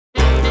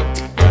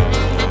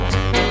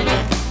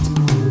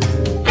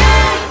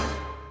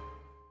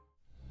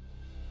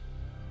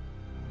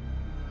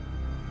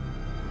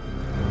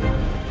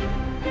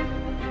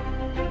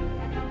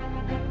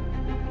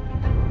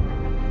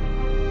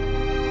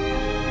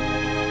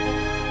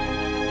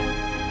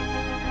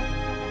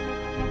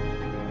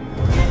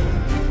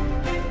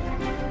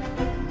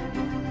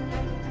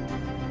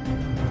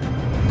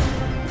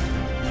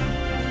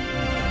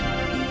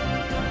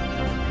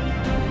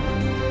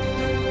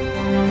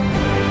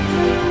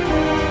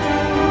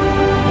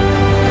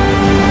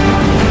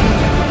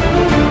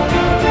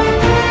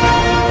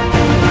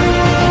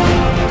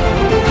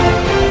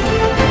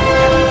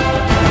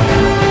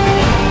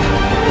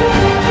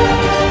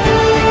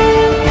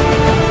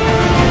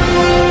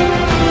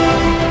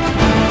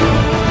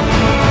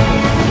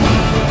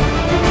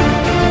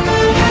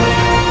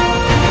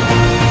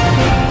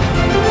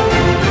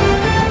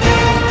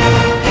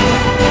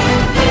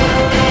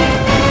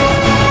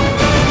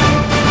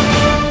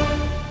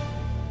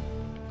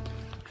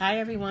Hi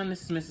everyone,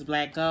 this is Mrs.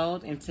 Black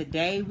Gold, and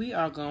today we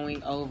are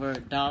going over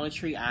Dollar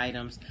Tree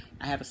items.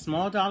 I have a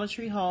small Dollar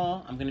Tree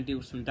haul. I'm going to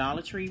do some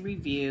Dollar Tree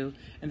review,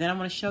 and then I'm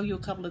going to show you a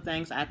couple of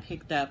things I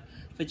picked up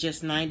for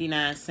just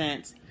 99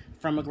 cents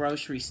from a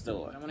grocery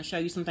store. I want to show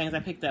you some things I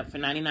picked up for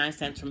 99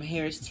 cents from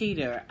Harris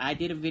Teeter. I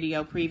did a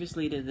video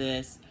previously to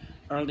this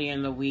earlier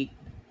in the week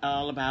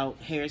all about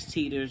Harris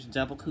Teeter's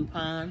double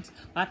coupons.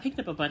 Well, I picked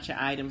up a bunch of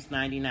items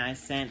 99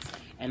 cents,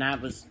 and I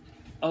was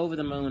over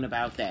the moon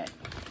about that.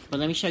 But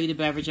let me show you the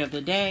beverage of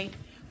the day,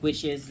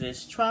 which is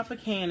this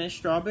Tropicana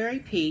Strawberry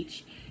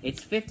Peach.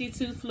 It's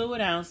 52 fluid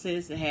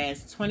ounces. It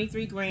has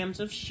 23 grams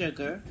of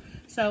sugar.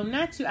 So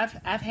not too,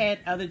 I've had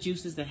other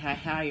juices that had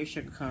higher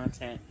sugar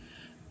content.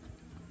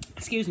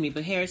 Excuse me,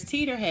 but Harris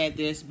Teeter had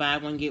this buy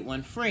one get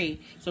one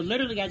free. So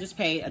literally I just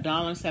paid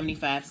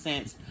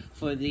 $1.75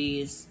 for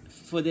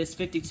this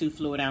 52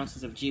 fluid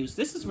ounces of juice.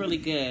 This is really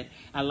good.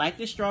 I like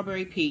the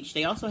strawberry peach.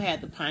 They also had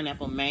the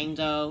pineapple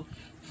mango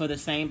for the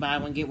same buy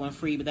one get one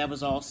free, but that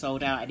was all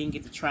sold out. I didn't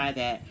get to try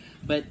that.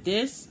 But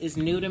this is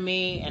new to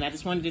me, and I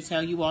just wanted to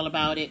tell you all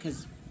about it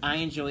because I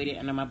enjoyed it.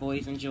 I know my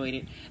boys enjoyed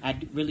it. I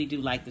really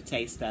do like the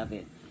taste of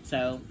it.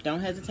 So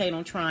don't hesitate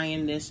on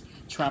trying this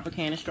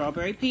Tropicana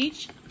Strawberry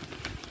Peach.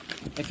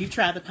 If you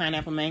try the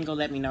pineapple mango,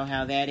 let me know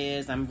how that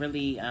is. I'm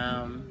really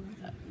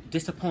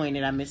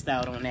disappointed I missed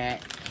out on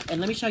that.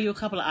 And let me show you a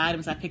couple of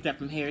items I picked up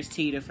from Harris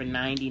Teeter for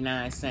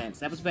 99 cents.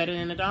 That was better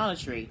than the Dollar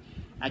Tree.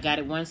 I got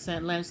it 1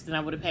 cent less than I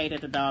would have paid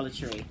at the Dollar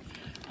Tree.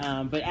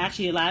 But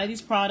actually, a lot of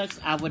these products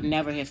I would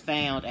never have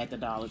found at the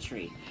Dollar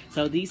Tree.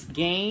 So these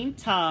Gain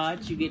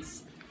Pods, you get,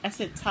 I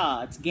said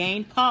Tods,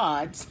 Gain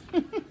Pods.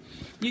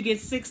 You get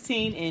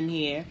 16 in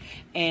here.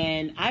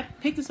 And I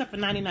picked this up for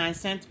 99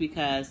 cents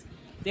because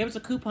there was a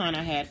coupon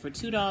I had for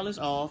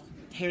 $2 off.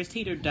 Harris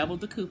Teeter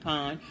doubled the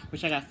coupon,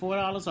 which I got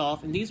 $4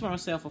 off, and these were on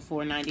sale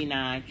for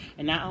 $4.99.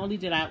 And not only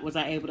was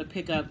I able to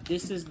pick up,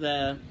 this is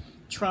the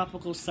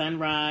Tropical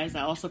Sunrise.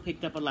 I also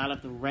picked up a lot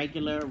of the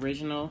regular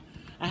original.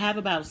 I have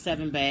about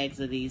 7 bags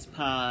of these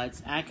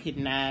pods. I could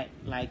not,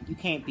 you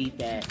can't beat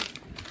that.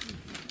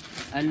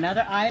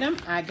 Another item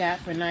I got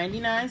for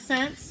 99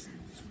 cents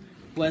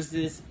was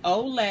this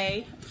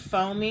Olay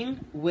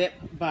Foaming Whip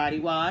Body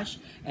Wash,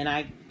 and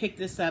I picked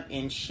this up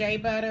in shea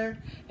butter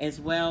as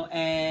well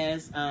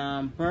as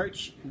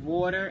birch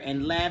water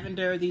and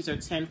lavender. These are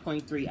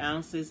 10.3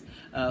 ounces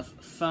of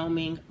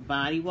foaming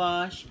body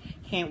wash.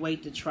 Can't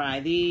wait to try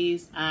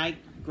these. I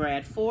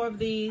grabbed 4 of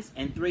these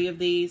and 3 of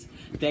these.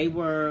 They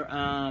were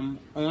on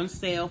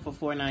sale for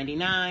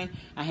 $4.99.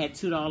 I had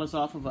 $2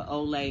 off of an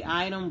Olay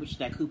item, which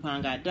that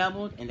coupon got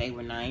doubled, and they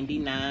were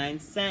 99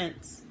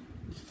 cents.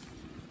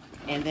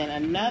 And then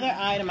another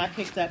item I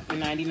picked up for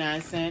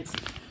 99 cents.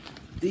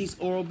 These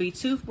Oral-B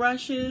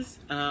toothbrushes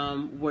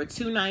were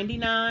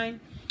 $2.99.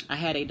 I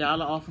had $1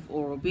 off of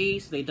Oral-B,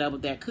 so they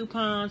doubled that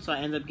coupon. So I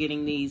ended up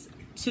getting these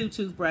 2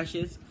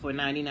 toothbrushes for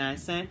 99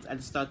 cents. I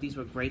just thought these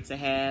were great to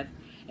have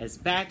as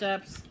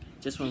backups,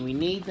 just when we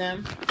need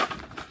them.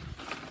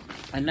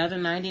 Another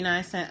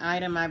 99-cent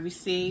item I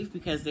received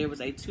because there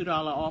was a $2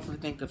 off, I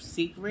think, of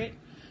Secret.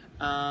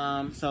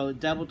 So it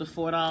doubled to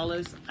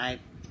 $4. I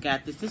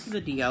got this. This is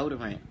a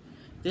deodorant.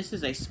 This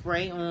is a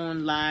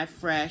spray-on live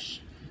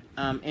fresh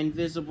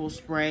invisible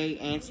spray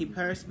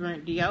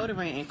antiperspirant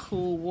deodorant in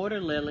Cool Water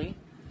Lily.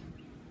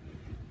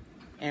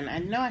 And I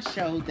know I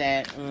showed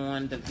that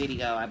on the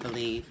video, I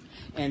believe.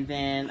 And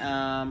then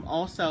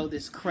also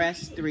this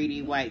Crest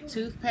 3D White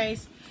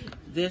Toothpaste.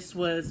 This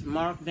was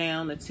marked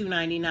down to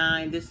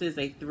 $2.99. This is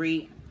a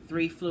 3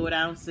 fluid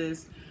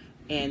ounces.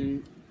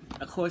 And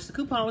of course the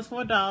coupon was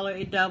for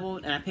 $1. It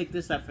doubled, and I picked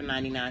this up for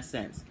 99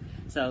 cents.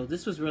 So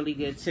this was really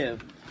good too.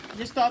 I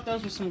just thought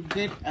those were some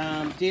good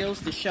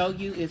deals to show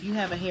you. If you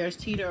have a Harris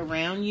Teeter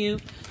around you,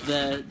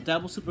 the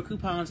double super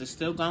coupons are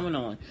still going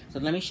on. So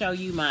let me show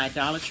you my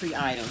Dollar Tree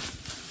items.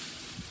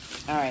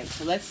 Alright,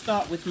 so let's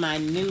start with my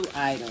new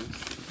items.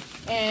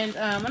 And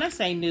when I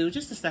say new,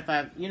 just the stuff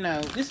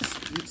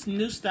it's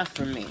new stuff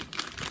for me.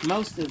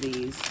 Most of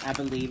these, I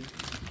believe.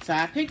 So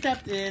I picked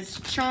up this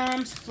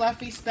Charms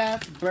Fluffy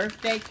Stuff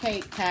Birthday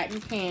Cake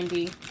Cotton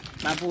Candy.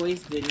 My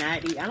boys did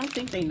not eat. I don't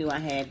think they knew I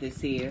had this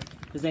here,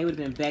 because they would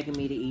have been begging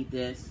me to eat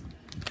this.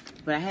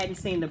 But I hadn't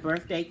seen the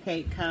birthday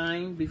cake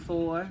kind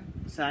before,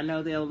 so I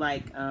know they'll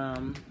like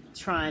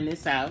trying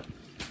this out.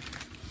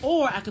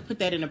 Or I could put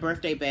that in a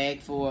birthday bag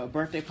for a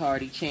birthday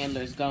party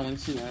Chandler's going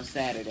to on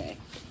Saturday.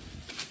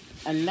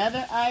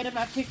 Another item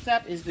I picked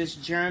up is this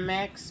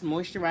Germ-X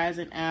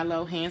Moisturizing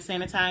Aloe Hand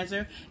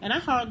Sanitizer. And I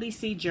hardly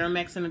see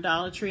Germ-X in the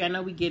Dollar Tree. I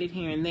know we get it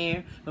here and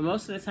there, but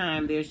most of the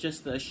time there's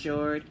just the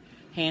Assured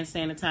hand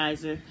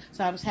sanitizer.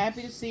 So I was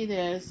happy to see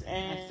this,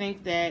 and I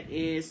think that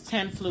is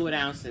 10 fluid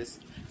ounces.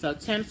 So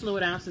 10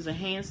 fluid ounces of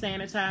hand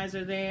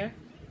sanitizer there.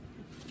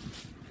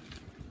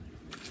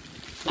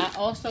 I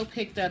also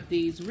picked up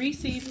these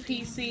Reese's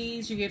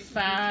PCs. You get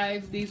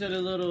 5. These are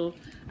the little,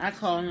 I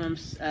call them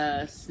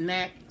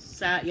snack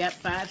size. Yep,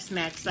 5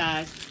 snack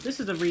size. This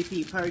is a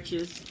repeat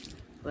purchase,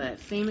 but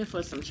theming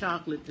for some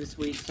chocolate this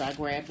week, so I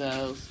grabbed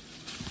those.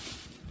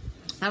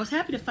 I was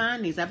happy to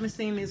find these. I've been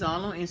seeing these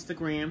all on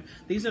Instagram.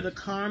 These are the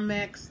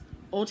Carmex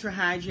Ultra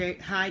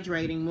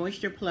Hydrating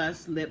Moisture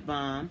Plus Lip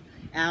Balm,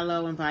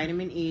 Aloe and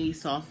Vitamin E,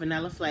 Soft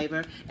Vanilla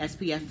Flavor,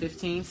 SPF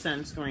 15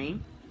 Sunscreen.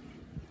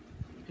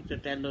 Picked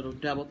up that little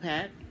double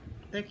pack.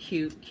 They're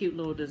cute. Cute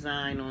little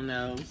design on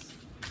those.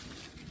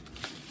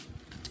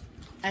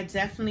 I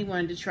definitely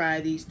wanted to try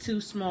these 2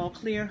 small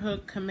clear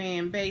hook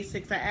Command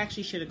Basics. I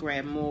actually should have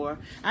grabbed more.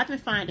 I've been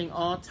finding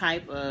all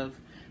type of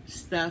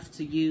stuff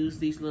to use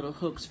these little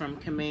hooks from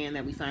Command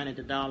that we find at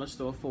the dollar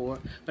store for,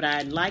 but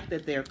I like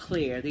that they're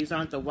clear. These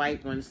aren't the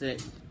white ones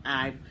that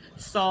I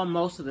saw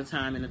most of the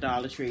time in the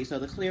Dollar Tree, so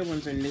the clear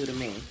ones are new to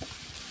me.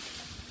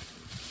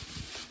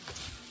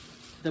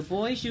 The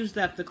boys used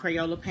up the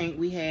Crayola paint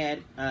we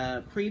had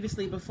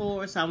previously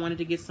before, so I wanted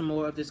to get some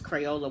more of this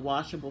Crayola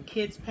washable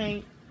kids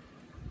paint.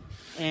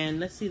 And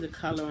let's see the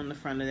color on the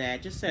front of that.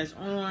 It just says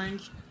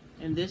orange,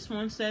 and this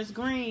one says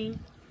green.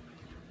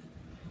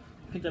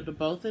 Picked up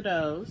both of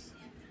those,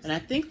 and I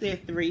think they're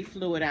 3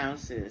 fluid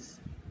ounces.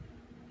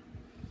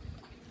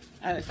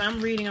 If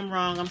I'm reading them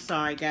wrong, I'm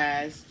sorry,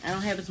 guys. I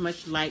don't have as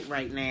much light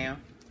right now.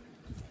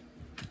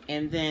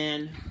 And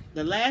then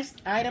the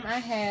last item I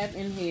have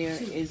in here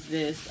is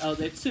this. Oh,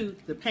 they're 2.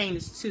 The paint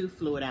is 2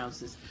 fluid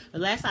ounces. The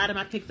last item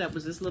I picked up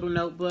was this little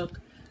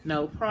notebook.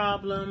 No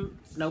problema.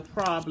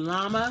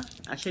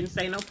 I shouldn't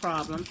say no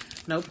problem.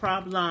 No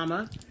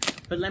problema.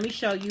 But let me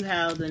show you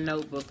how the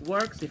notebook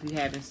works if you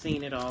haven't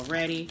seen it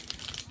already,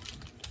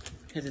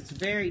 because it's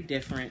very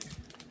different.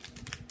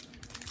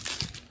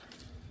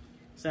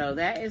 So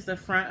that is the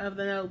front of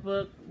the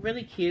notebook.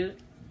 Really cute.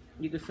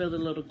 You can feel the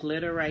little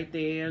glitter right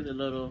there, the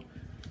little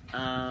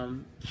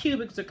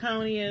cubic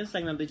zirconias,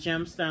 like the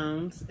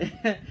gemstones.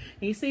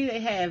 You see they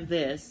have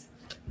this.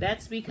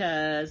 That's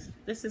because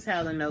this is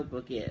how the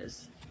notebook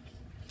is.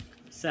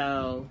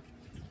 So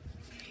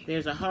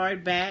there's a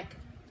hard back,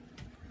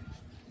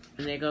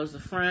 and there goes the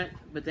front,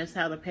 but that's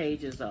how the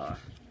pages are.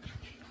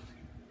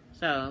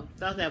 So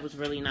thought that was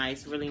really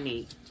nice, really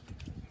neat.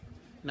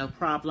 No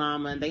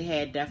problem, and they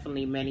had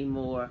definitely many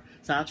more.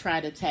 So I'll try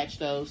to attach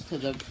those to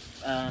the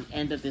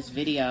end of this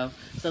video.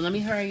 So let me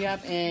hurry up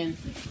and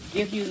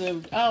give you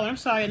the, oh, I'm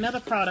sorry, another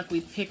product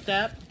we picked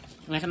up,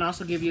 and I can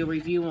also give you a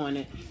review on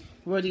it,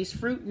 were these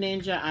Fruit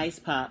Ninja Ice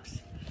Pops.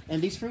 And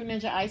these Fruit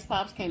Ninja Ice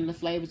Pops came in the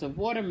flavors of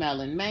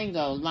watermelon,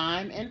 mango,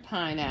 lime, and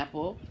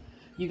pineapple.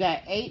 You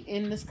got 8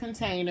 in this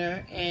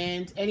container.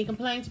 And any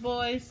complaints,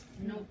 boys?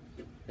 Nope.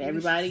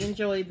 Everybody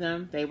enjoyed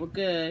them. They were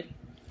good.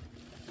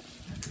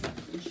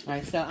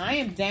 Alright, so I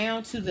am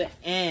down to the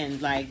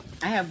end. Like,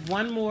 I have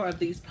one more of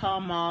these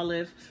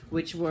Palmolive,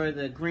 which were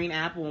the green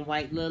apple and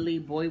white lily.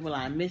 Boy, will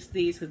I miss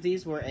these, because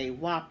these were a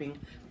whopping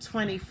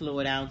 20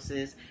 fluid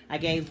ounces. I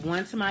gave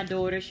one to my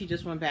daughter. She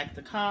just went back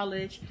to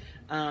college.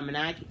 And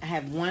I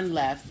have one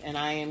left, and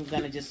I am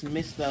going to just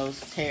miss those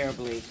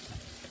terribly.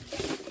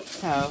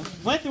 So,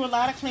 went through a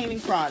lot of cleaning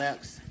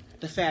products.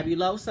 The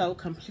Fabuloso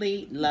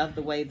Complete. Love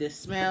the way this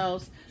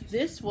smells.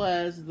 This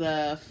was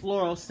the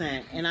floral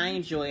scent, and I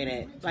enjoyed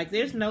it. Like,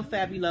 there's no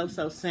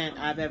Fabuloso scent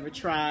I've ever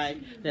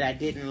tried that I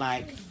didn't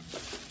like.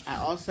 I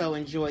also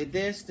enjoyed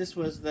this. This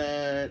was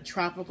the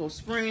Tropical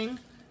Spring.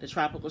 The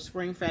Tropical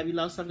Spring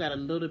Fabuloso. I've got a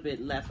little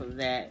bit left of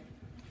that.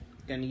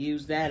 Gonna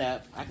use that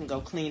up. I can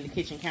go clean the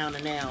kitchen counter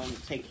now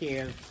and take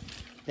care of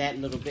that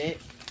little bit.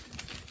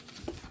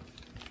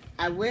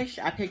 I wish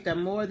I picked up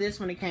more of this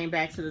when it came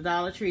back to the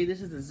Dollar Tree.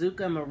 This is the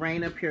Zucca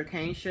Morena Pure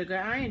Cane Sugar.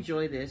 I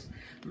enjoy this.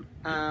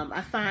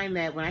 I find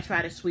that when I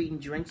try to sweeten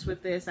drinks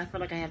with this, I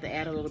feel like I have to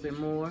add a little bit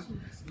more,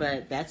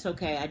 but that's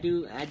okay. I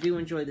do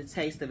enjoy the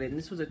taste of it. And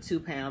this was a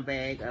 2-pound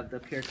bag of the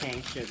Pure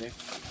Cane Sugar.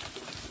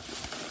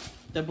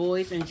 The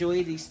boys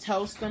enjoy these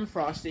Toast Them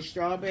Frosted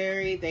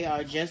Strawberry. They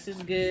are just as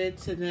good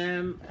to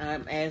them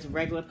as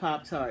regular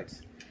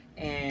Pop-Tarts.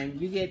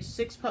 And you get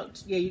 6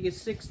 toasted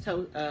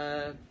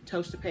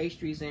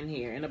pastries in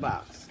here in a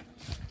box.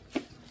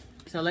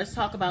 So let's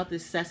talk about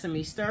this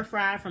sesame stir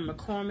fry from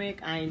McCormick.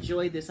 I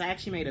enjoyed this. I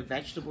actually made a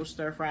vegetable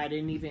stir fry. I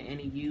didn't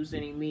even use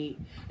any meat,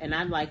 and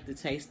I like the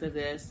taste of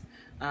this.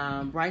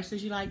 Bryce,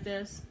 did you like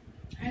this?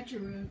 I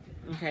tried.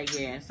 Okay,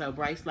 yeah. So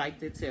Bryce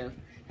liked it too.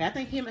 I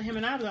think him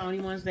and I were the only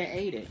ones that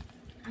ate it.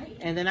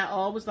 And then I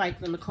always liked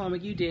the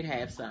McCormick. You did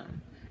have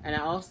some. And I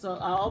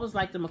always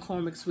liked the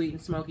McCormick Sweet and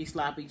Smoky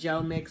Sloppy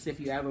Joe mix, if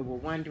you ever were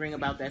wondering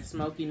about that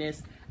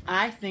smokiness.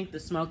 I think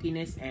the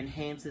smokiness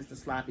enhances the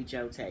Sloppy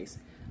Joe taste.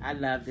 I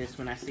love this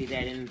when I see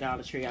that in the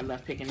Dollar Tree. I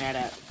love picking that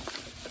up.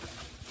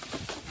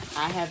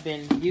 I have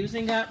been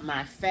using up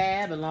my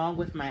Fab along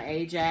with my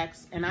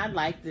Ajax, and I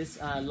like this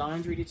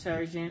laundry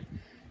detergent.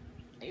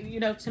 You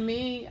know, to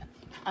me,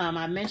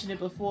 I mentioned it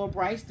before,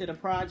 Bryce did a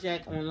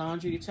project on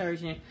laundry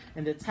detergent,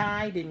 and the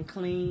Tide didn't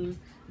clean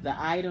the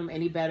item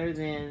any better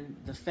than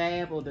the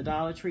Fab or the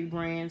Dollar Tree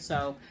brand,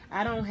 so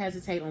I don't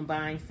hesitate on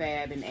buying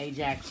Fab and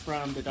Ajax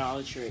from the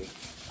Dollar Tree,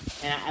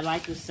 and I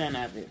like the scent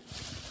of it.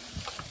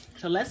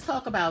 So let's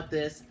talk about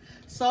this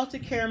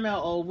Salted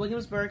Caramel Old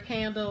Williamsburg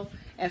candle.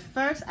 At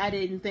first, I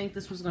didn't think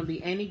this was going to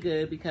be any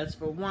good because,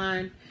 for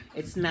one,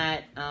 it's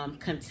not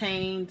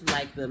contained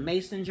like the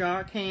mason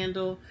jar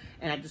candle,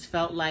 and I just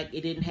felt like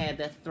it didn't have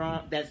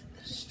that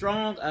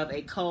strong of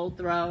a cold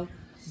throw.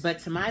 But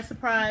to my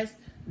surprise,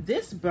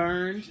 this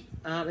burned.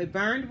 It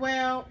burned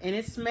well, and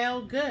it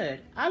smelled good.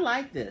 I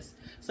like this.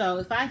 So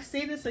if I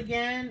see this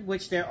again,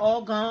 which they're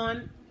all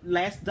gone,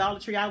 last Dollar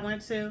Tree I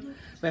went to,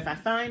 but if I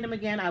find them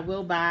again, I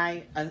will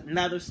buy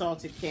another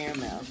salted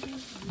caramel.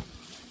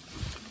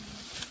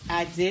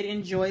 I did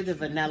enjoy the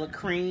vanilla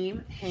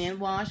cream hand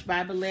wash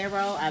by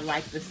Bolero. I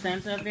like the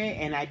scent of it,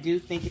 and I do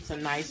think it's a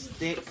nice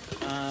thick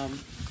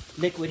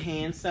liquid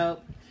hand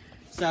soap.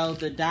 So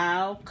the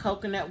Dow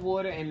coconut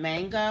water and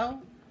mango,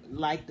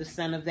 like the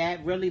scent of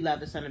that. Really love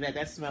the scent of that.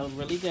 That smells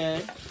really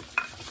good.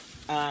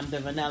 The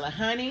vanilla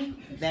honey,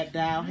 that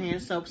Dow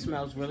hand soap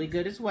smells really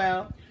good as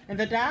well. And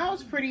the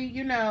Dow's pretty,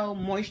 you know,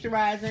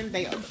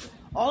 moisturizing.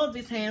 All of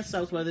these hand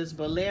soaps, whether it's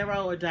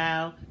Bolero or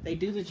Dow, they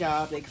do the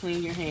job. They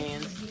clean your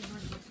hands.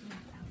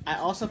 I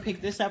also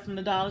picked this up from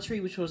the Dollar Tree,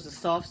 which was the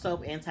soft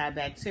soap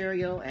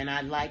antibacterial, and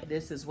I like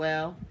this as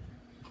well.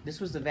 This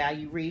was the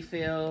value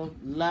refill.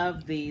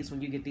 Love these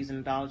when you get these in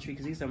the Dollar Tree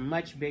because these are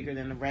much bigger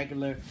than the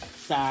regular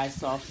size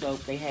soft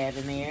soap they have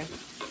in there.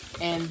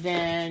 And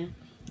then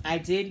I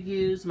did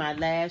use my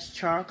last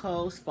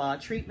charcoal spa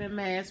treatment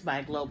mask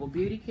by Global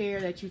Beauty Care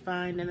that you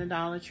find in the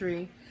Dollar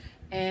Tree.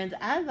 And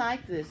I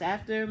like this.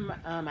 After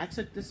I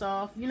took this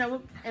off, you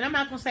know, and I'm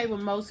not going to say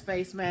with most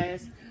face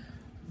masks,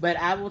 but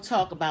I will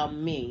talk about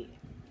me.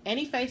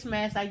 Any face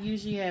mask I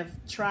usually have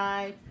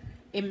tried,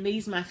 it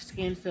leaves my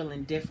skin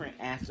feeling different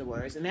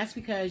afterwards. And that's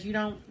because you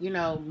don't, you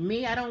know,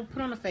 me, I don't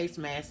put on a face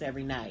mask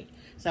every night.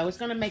 So it's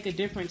going to make a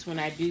difference when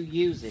I do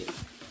use it,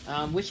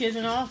 which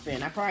isn't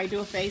often. I probably do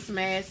a face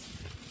mask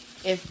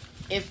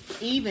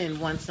if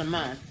even once a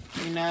month.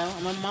 You know,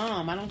 I'm a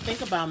mom. I don't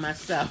think about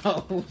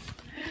myself.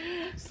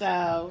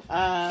 So,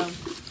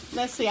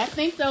 let's see. I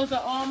think those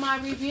are all my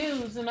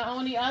reviews. And the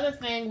only other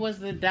thing was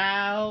the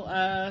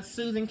Dow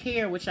Soothing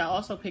Care, which I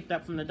also picked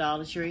up from the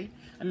Dollar Tree.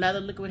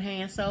 Another liquid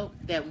hand soap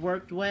that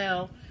worked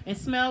well and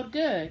smelled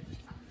good.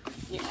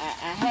 Yeah,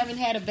 I haven't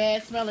had a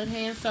bad smelling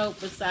hand soap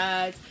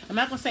besides, I'm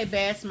not going to say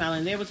bad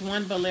smelling. There was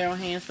one Bolero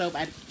hand soap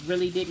I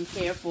really didn't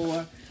care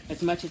for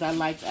as much as I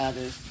liked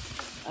others.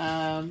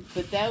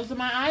 But those are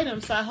my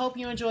items. So I hope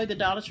you enjoyed the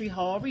Dollar Tree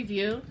haul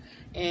review.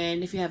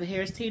 And if you have a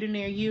Harris Teeter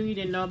near you, you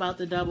didn't know about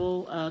the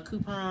double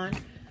coupon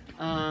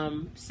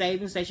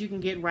savings that you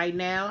can get right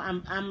now.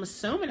 I'm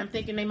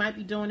thinking they might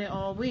be doing it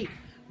all week.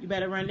 You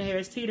better run to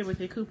Harris Teeter with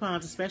your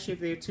coupons, especially if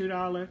they're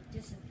 $2.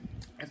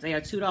 If they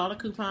are $2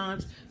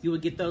 coupons, you will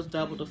get those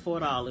double to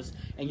 $4.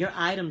 And your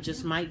item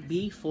just might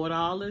be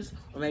 $4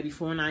 or maybe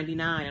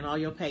 $4.99, and all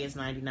you'll pay is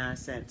 99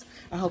 cents.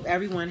 I hope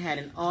everyone had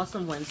an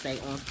awesome Wednesday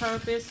on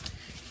purpose.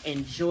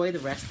 Enjoy the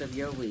rest of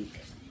your week.